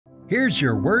Here's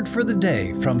your word for the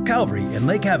day from Calvary in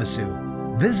Lake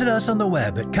Havasu. Visit us on the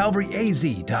web at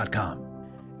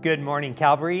calvaryaz.com. Good morning,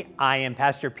 Calvary. I am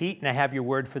Pastor Pete, and I have your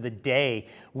word for the day.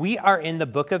 We are in the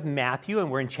book of Matthew,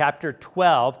 and we're in chapter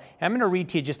 12. And I'm going to read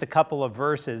to you just a couple of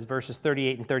verses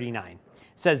 38 and 39. It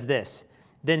says this,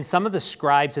 "Then some of the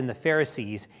scribes and the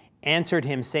Pharisees answered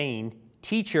him, saying,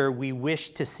 'Teacher, we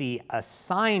wish to see a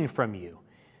sign from you.'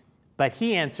 But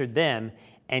he answered them,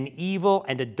 'An evil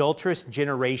and adulterous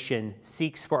generation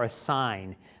seeks for a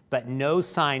sign, but no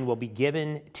sign will be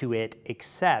given to it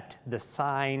except the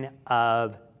sign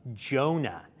of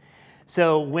Jonah.'"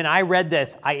 So when I read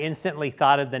this, I instantly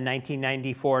thought of the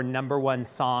 1994 #1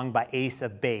 song by Ace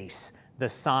of Base, "The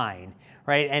Sign,"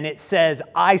 right? And it says,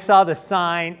 "I saw the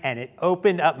sign and it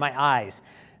opened up my eyes."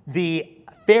 The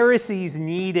Pharisees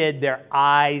needed their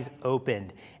eyes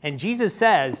opened. And Jesus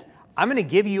says, "I'm going to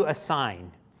give you a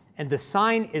sign." And the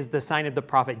sign is the sign of the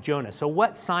prophet Jonah. So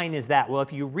what sign is that? Well,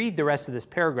 if you read the rest of this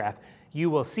paragraph,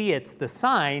 you will see it's the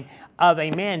sign of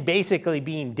a man basically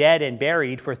being dead and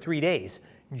buried for 3 days.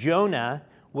 Jonah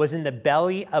was in the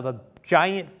belly of a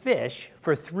giant fish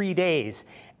for 3 days.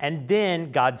 And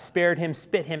then God spared him,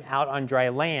 spit him out on dry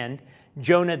land.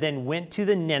 Jonah then went to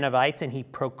the Ninevites and he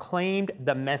proclaimed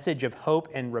the message of hope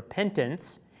and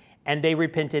repentance, and they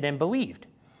repented and believed.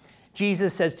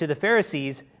 Jesus says to the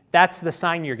Pharisees, that's the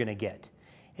sign you're going to get.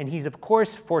 And he's, of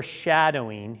course,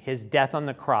 foreshadowing his death on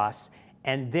the cross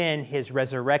and then his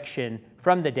resurrection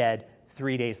from the dead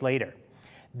 3 days later.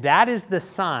 That is the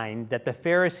sign that the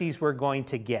Pharisees were going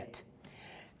to get.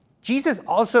 Jesus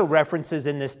also references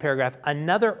in this paragraph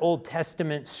another Old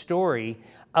Testament story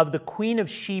of the Queen of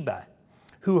Sheba,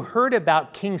 who heard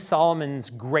about King Solomon's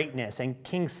greatness and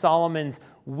King Solomon's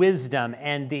wisdom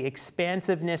and the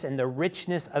expansiveness and the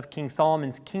richness of King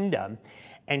Solomon's kingdom.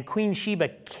 And Queen Sheba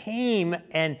came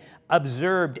and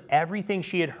observed everything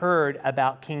she had heard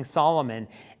about King Solomon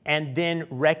and then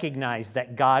recognized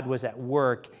that God was at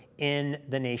work in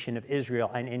the nation of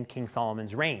Israel and in King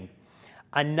Solomon's reign.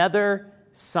 Another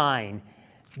sign,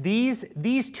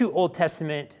 these two Old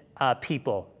Testament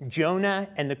people, Jonah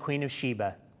and the Queen of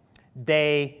Sheba,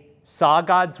 they saw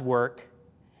God's work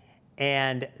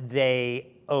and they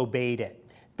obeyed it.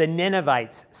 The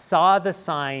Ninevites saw the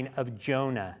sign of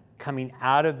Jonah coming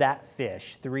out of that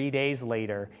fish 3 days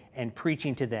later and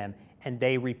preaching to them, and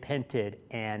they repented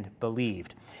and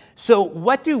believed. So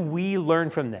what do we learn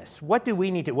from this? What do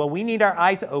we need to? Well, we need our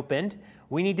eyes opened.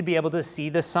 We need to be able to see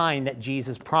the sign that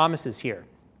Jesus promises here.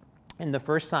 And the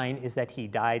first sign is that he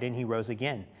died and he rose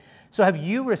again. So have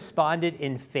you responded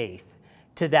in faith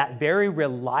to that very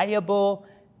reliable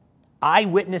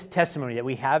eyewitness testimony that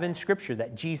we have in Scripture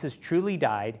that Jesus truly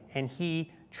died and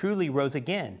he truly rose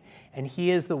again, and he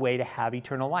is the way to have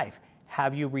eternal life?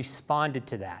 Have you responded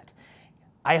to that?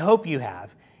 I hope you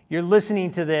have. You're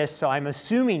listening to this, so I'm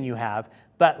assuming you have,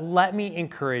 but let me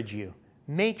encourage you.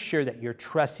 Make sure that you're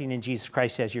trusting in Jesus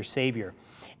Christ as your Savior.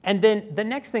 And then the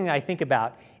next thing I think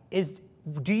about is,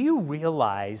 do you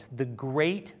realize the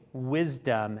great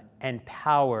wisdom and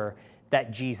power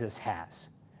that Jesus has?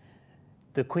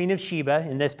 The Queen of Sheba,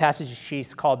 in this passage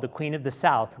she's called the Queen of the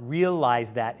South,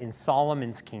 realized that in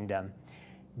Solomon's kingdom.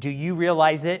 Do you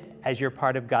realize it as you're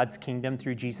part of God's kingdom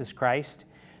through Jesus Christ?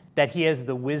 That he has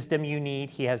the wisdom you need,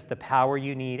 he has the power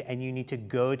you need, and you need to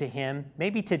go to him,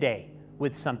 maybe today,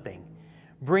 with something.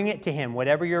 Bring it to him,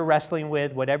 whatever you're wrestling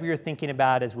with, whatever you're thinking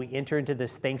about as we enter into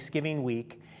this Thanksgiving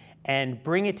week, and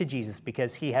bring it to Jesus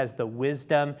because he has the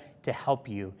wisdom to help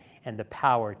you and the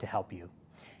power to help you.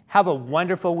 Have a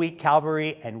wonderful week,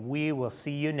 Calvary, and we will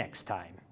see you next time.